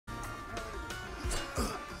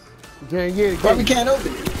Can't get it. Why we can't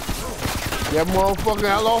open it? That motherfucker,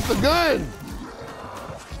 I lost the gun.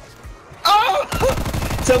 Oh!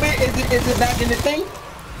 So is it back in the thing?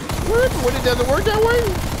 What? When it doesn't work that way?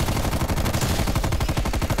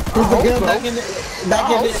 Is the gun back in the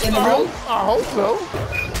room? I hope so.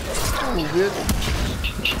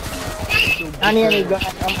 I need a new gun.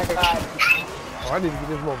 Oh my god. Oh, I need to get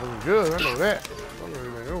this motherfucking gun. I know that.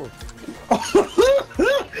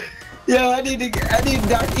 Yo, I need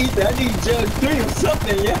Doc Ethan. I need Judge 3 or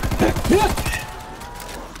something, yeah.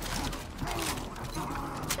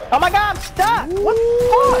 Oh my god, I'm stuck! What the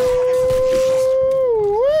fuck?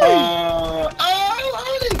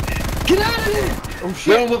 Get out of there! Oh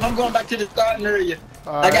shit! Well, I'm going back to the starting area.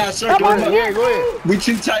 Right. I got a circle. Go ahead. We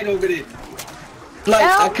too tight over there. Like,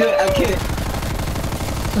 I can't.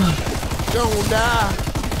 Don't die.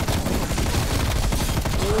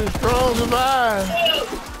 Really strong survive.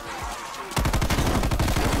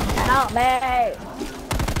 Help me!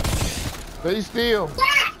 Stay still.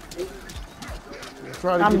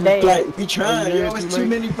 I'm dead. Like, we trying, yo. It's too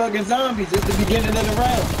many fucking zombies. It's the beginning of the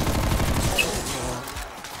round.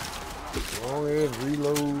 Go ahead,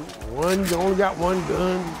 reload. You only got one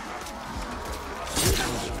gun.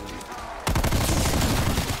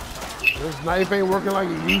 This knife ain't working like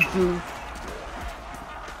it used to.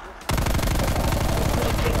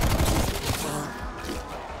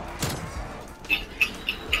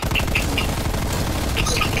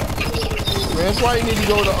 Man, that's why you need to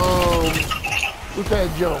go to what's that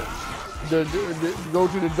jump? Go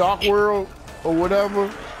to the dark world or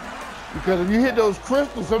whatever. Because if you hit those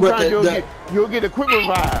crystals, sometimes you'll get a quick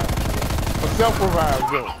revive, a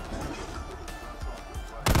self-revive jump.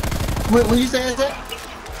 What you saying that?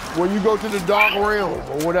 When you go to the dark realm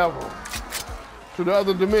or whatever, to the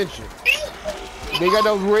other dimension. They got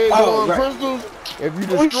those red glowing crystals. If you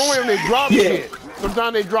destroy them, they drop shit.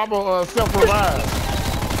 Sometimes they drop a self-revive.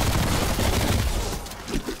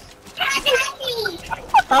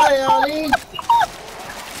 Hi, Ollie.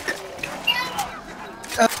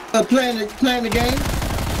 Playing the game.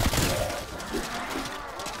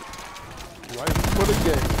 Life for the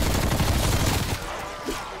game.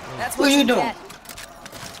 That's what you doing.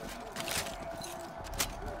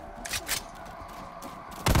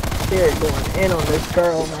 They're going in on this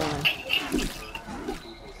girl, man.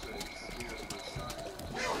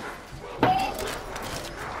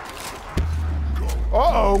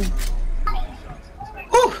 Uh-oh.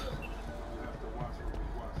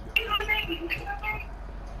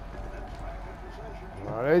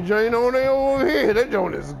 That joint on there over here. That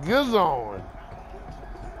joint is good on.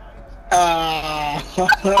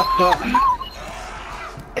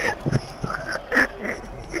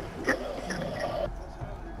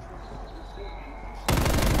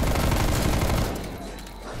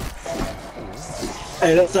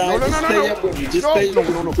 Hey, that's all right. Just stay up with me. Just stay up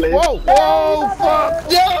with me. Whoa, fuck!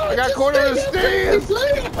 Yeah, I got caught in the stairs.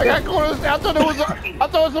 I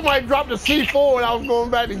thought somebody dropped the C4 and I was going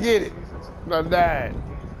back to get it. I died.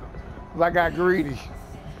 I got greedy.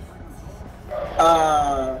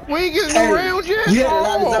 We ain't getting around yet. You had a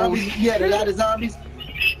lot of zombies. You had a lot of zombies.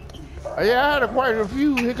 Yeah, I had quite a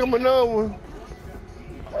few. Here come another one.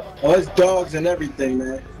 Oh, it's dogs and everything,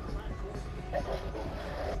 man.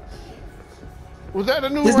 Was that a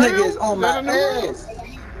new round? This nigga is on my ass.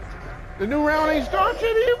 The new round ain't started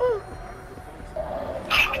yet either?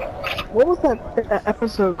 What was that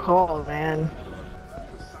episode called, man?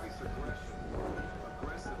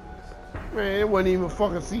 Man, it wasn't even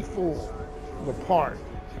fucking C4. The part.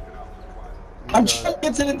 I'm trying to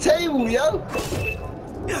get to the table, yo.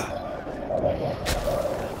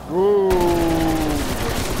 Ooh.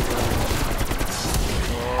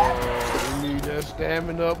 You need that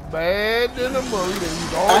stamina bad in the mother.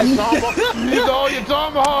 You use all your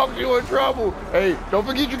tomahawks, you're in trouble. Hey, don't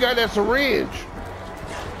forget you got that syringe.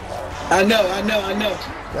 I know.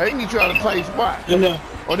 That ain't get you out of tight spot. I know.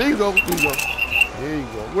 Oh, there you go. There you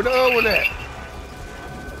go. Where the other one at?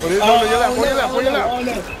 Oh, there's on your left. On your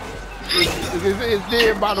left. It's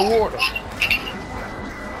there by the water.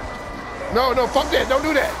 No, fuck that. Don't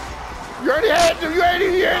do that. You already had them. You had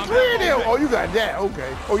three of them. Oh, you got that.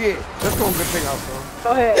 Okay. Oh, yeah. Let's go and get thing out, son.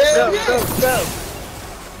 Go ahead. Go. You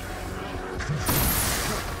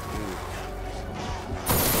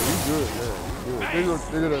good, man. You good.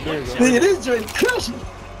 There you go. Look at this joint crushing.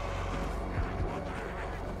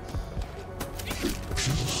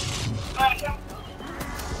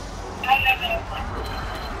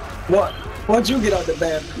 What? Once you get out the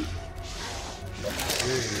bathroom.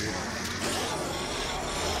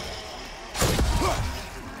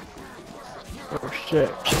 Oh shit.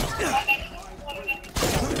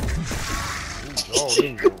 Oh, there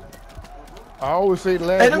you go. I always say the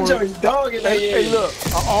last Hey, them one. joints dogging. Hey, look,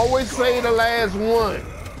 I always say the last one.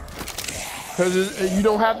 Because you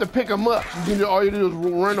don't have to pick them up. All you do is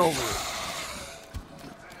run over it.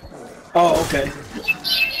 Oh, okay.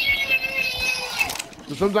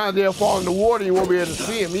 So sometimes they'll fall in the water and you won't be able to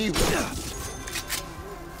see them either.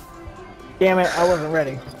 Damn it, I wasn't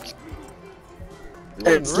ready.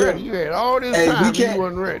 You wasn't ready. You had all this time and you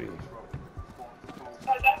wasn't ready.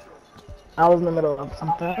 I was in the middle of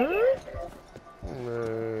something.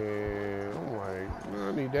 Man, I'm like,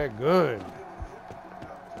 I need that gun.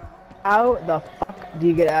 How the fuck do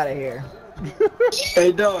you get out of here?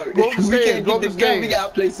 Hey, dog. We can't get the gun. Game. We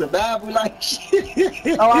gotta play survival like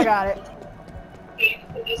shit. Oh, I got it.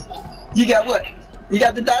 You got what? You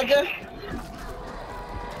got the dog gun?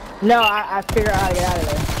 No, I figured out how to get out of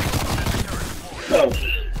there. Oh.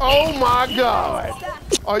 Oh my God.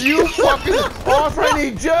 Are you fucking off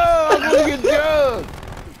any jugs? Look at jugs.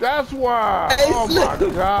 That's why. Hey, oh my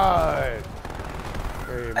Slim. God.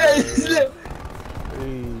 Hey, man. Hey, Slim.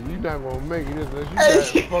 Hey, you're not gonna make it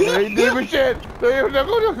unless you got fucking ain't different shit.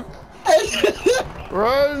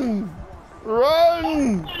 Run.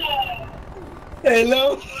 Run. Hey,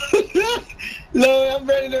 Lo. Lo, I'm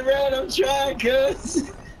ready to run. I'm trying,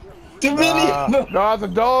 cuz. Too many of them. No, it's a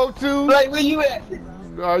dog too. Like, where you at?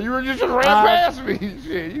 No, you were just ran past me.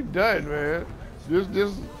 Shit, you done, man.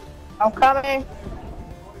 Just. I'm coming.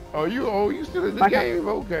 Oh, you still in the game?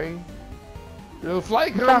 Okay. There's a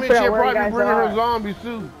flight I'm coming. trying to She'll figure out where probably you bring guys her are. zombies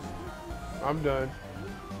too. I'm done.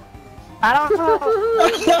 I don't know.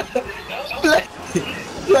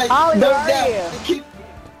 like, Ollie, no where are doubt. you?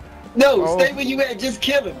 No, stay where you at. Just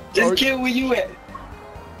kill him. Just kill where you at.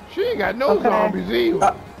 She ain't got no zombies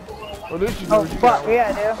either. Oh, this she Oh, do. She fuck, got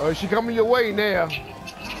yeah, I do. she coming your way now.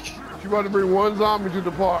 She about to bring one zombie to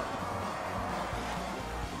the park.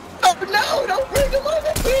 Oh, no, don't bring him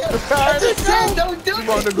over here. I just said don't do She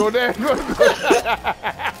about to go there.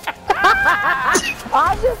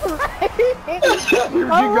 I just She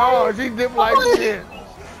gone. She dipped like shit.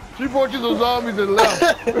 She brought you some zombies and left.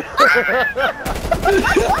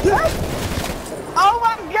 Oh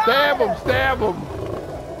my God! Stab him, stab him.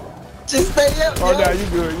 Just stay up, Oh, yo. no, you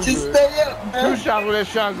good. You Just good. stay up, man. 2 shots with that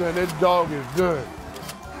shotgun. That dog is done.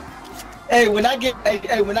 Hey, when I get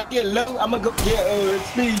low, I'ma go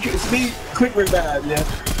get speed quick revive, yeah.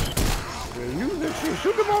 Yeah, use that shit.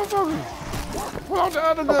 Shoot the motherfuckers. Pull out the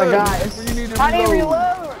other gun. Oh my God! When you need to I need to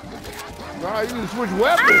reload. reload. Nah, you need to switch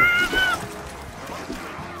weapons.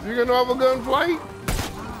 You got no other gun flight?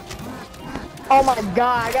 Oh my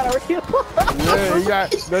God! I gotta reload. Yeah, you got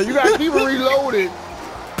to keep it reloaded,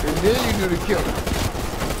 and then you do the killing.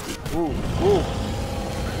 Ooh.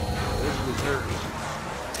 This is hurt.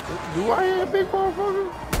 Do I hear a big motherfucker?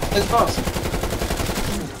 It's awesome.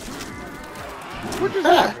 What just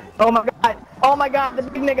happened? Oh my God! Oh my God! The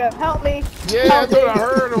big nigga, help me! Yeah, help I thought I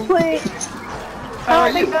heard him. Please,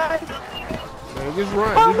 help me, guys! Man, just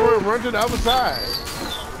run. Run to the other side.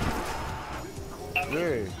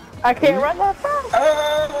 Yeah. I can't run that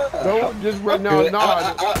fast. Don't just run. No.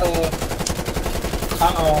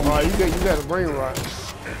 Alright, you got a brain rot. You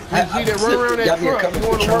see that run around that truck. You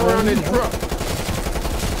want to run around that truck.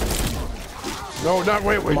 No, not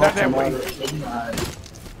wait, not that way.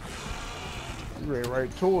 You ran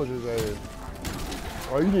right towards his ass.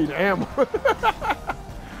 Oh, you need ammo. Oh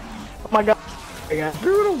my God!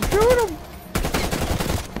 Shoot him!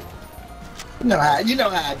 You know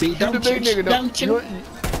how I be. Shoot the big nigga, though.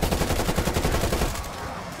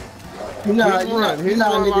 You know how Hit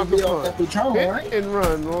niggas be on that Patron, right? and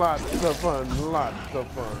run, lots of fun.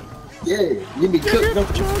 Yeah, you be cooked,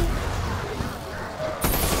 don't you?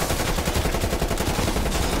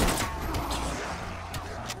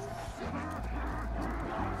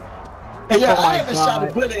 Hey, yeah, I haven't shot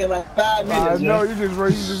a bullet in like 5 minutes. I know, you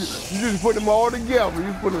just put them all together.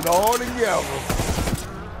 You put it all together.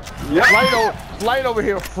 Yep. Light over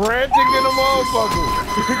here, frantic in the motherfucker.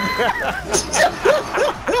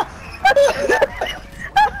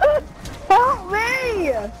 Help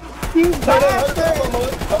me! You bastard!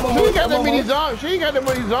 She ain't got that many zombies. She ain't got that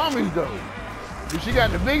many zombies though. But she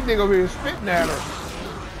got the big thing over here spitting at her.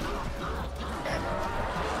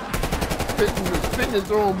 Spitting and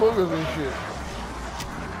throwing boogers and shit.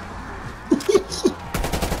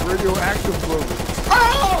 Radioactive boogers.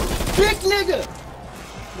 Oh, big nigga!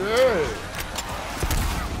 Yeah.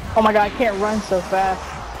 Oh my God! I can't run so fast.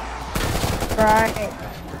 Right.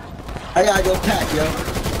 I gotta go pack, yo.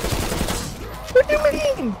 What do you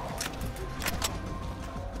mean?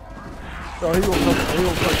 Oh, he gonna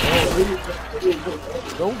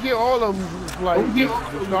come. Don't get all of them like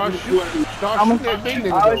start shooting that big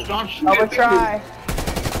nigga. I would try.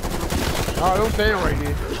 Oh, don't stand right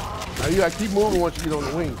there. Now you gotta keep moving once you get on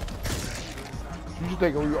the wing. You should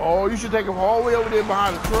take him. Oh, you should take him all the way over there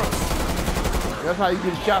behind the truck. That's how you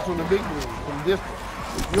get shots on the big wing from distance.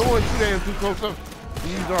 You don't want to shoot at him too close up.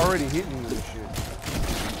 He's already hitting you and shit.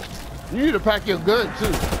 You need to pack your gun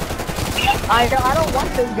too. I don't want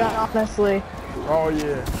this gun, honestly. Oh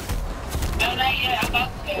yeah. No, not yet. I'm about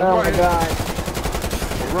to. Oh my god.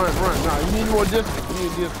 Run. Nah, you need more distance. You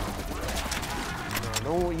need distance.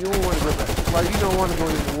 No, you don't want to go back. Like, you don't want to go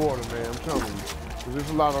in the water, man. I'm telling you. Because there's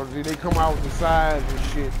a lot of, they come out the sides and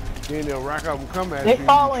shit. Then they'll rack up and come at you. They're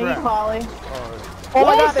calling. Oh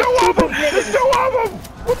my god, there's two of them! There's two of them!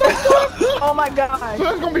 What the fuck? Oh my god. So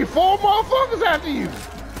there's gonna be 4 motherfuckers after you.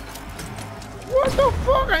 What the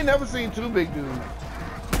fuck? I ain't never seen 2 big dudes.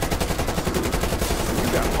 You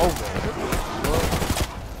got both of them.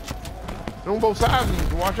 They're on both sides of you,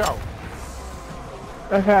 so watch out.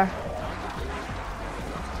 Okay.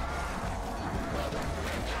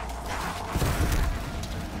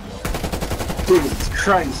 Jesus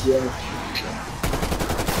Christ, yo.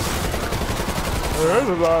 There's a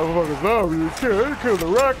lot of fucking zombies. They killed the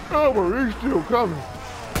rack over. He's still coming.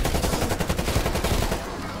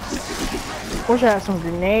 Wish I had some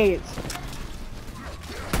grenades.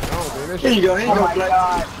 Oh, man, Here you go, Oh my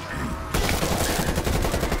god.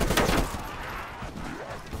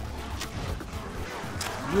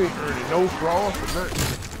 You ain't earning no frost or nothing.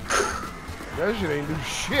 That shit ain't do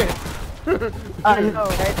shit. I know,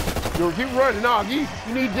 right? Yo, keep running. Nah, you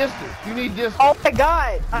need distance. You need distance. Oh my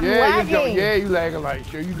god. I'm lagging. You lagging like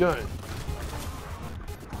shit. You done.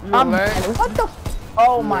 You I'm lag? What the?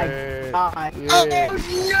 Oh my god. Yeah.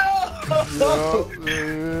 Oh no!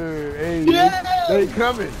 Hey, Yeah. they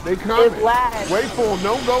coming. They coming. It's lag. Wait for them.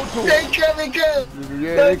 Don't go to them. They coming, cuz.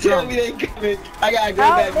 Yeah, Don't they tell me coming. they coming. I gotta go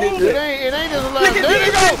How back big? this It ain't just a lot. Look at There they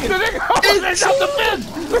this. go. There they go. They jumped the fence.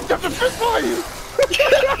 They jumped the fence for you.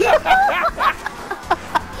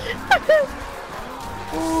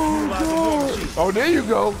 Oh, there you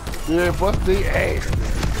go. Yeah, bust the ass.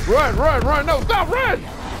 Run. No, stop, run.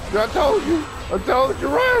 I told you,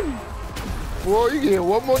 run. Boy, you get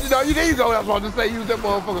one more. No, you need to go. That's what I was about to say. Use that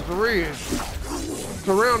motherfucker syringe.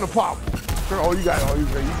 Surround the pop. Oh, you got it. You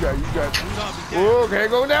got it. Oh, can't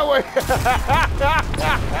go that way.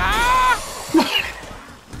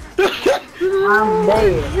 I'm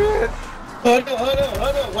dead. Shit. Hold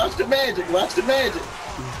on. Watch the magic. Watch the magic.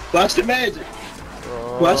 Watch the magic. You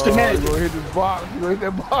gonna hit this box. You gonna hit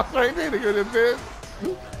that box right there. Look at that bitch.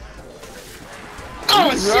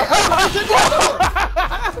 Oh shit!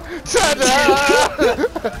 Shut up.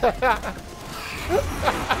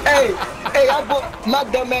 Hey, I bought my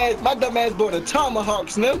dumb ass bought a tomahawk,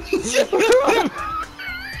 Slim.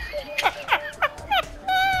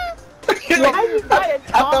 Why you buy a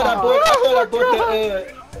I thought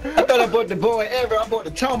I bought the boy ever. I bought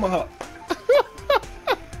the tomahawk.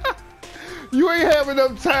 You ain't have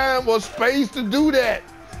enough time or space to do that.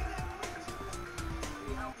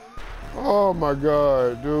 Oh my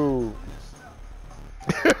God, dude.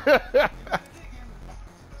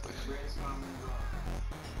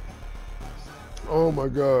 Oh my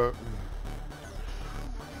God.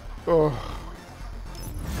 Oh.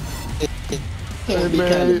 Hey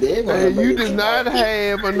man, hey, you did not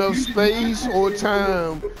have enough space or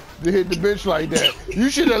time to hit the bench like that. You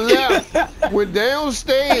should have left, went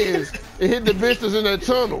downstairs, and hit the bench that's in that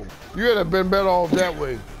tunnel. You would have been better off that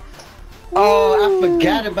way. Oh, I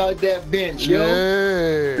forgot about that bench, yo.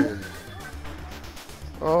 Yeah.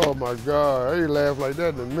 Oh my God, I ain't laugh like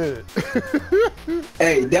that in a minute.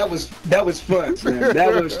 Hey, that was fun, man.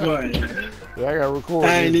 That was fun. Yeah, I got recorded.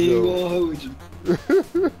 I ain't even gonna hold you.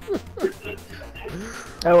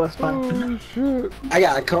 That was fun. Oh shit. I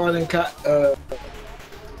got caught and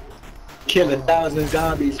kill 1,000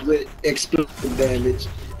 zombies with explosive damage.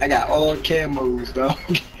 I got all camos, dog.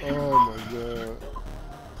 Oh my God.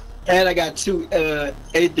 And I got 2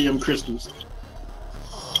 Aethium crystals.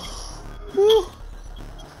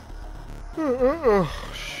 Oh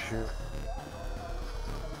shit.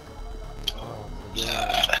 Oh my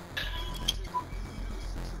God.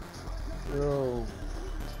 Yo.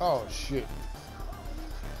 Oh shit.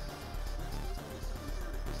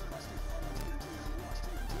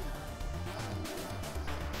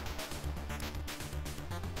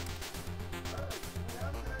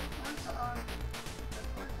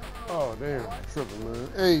 Oh damn, tripping, man.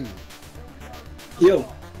 Hey. Yo.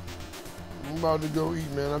 I'm about to go eat,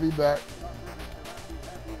 man. I'll be back.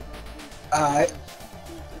 Alright.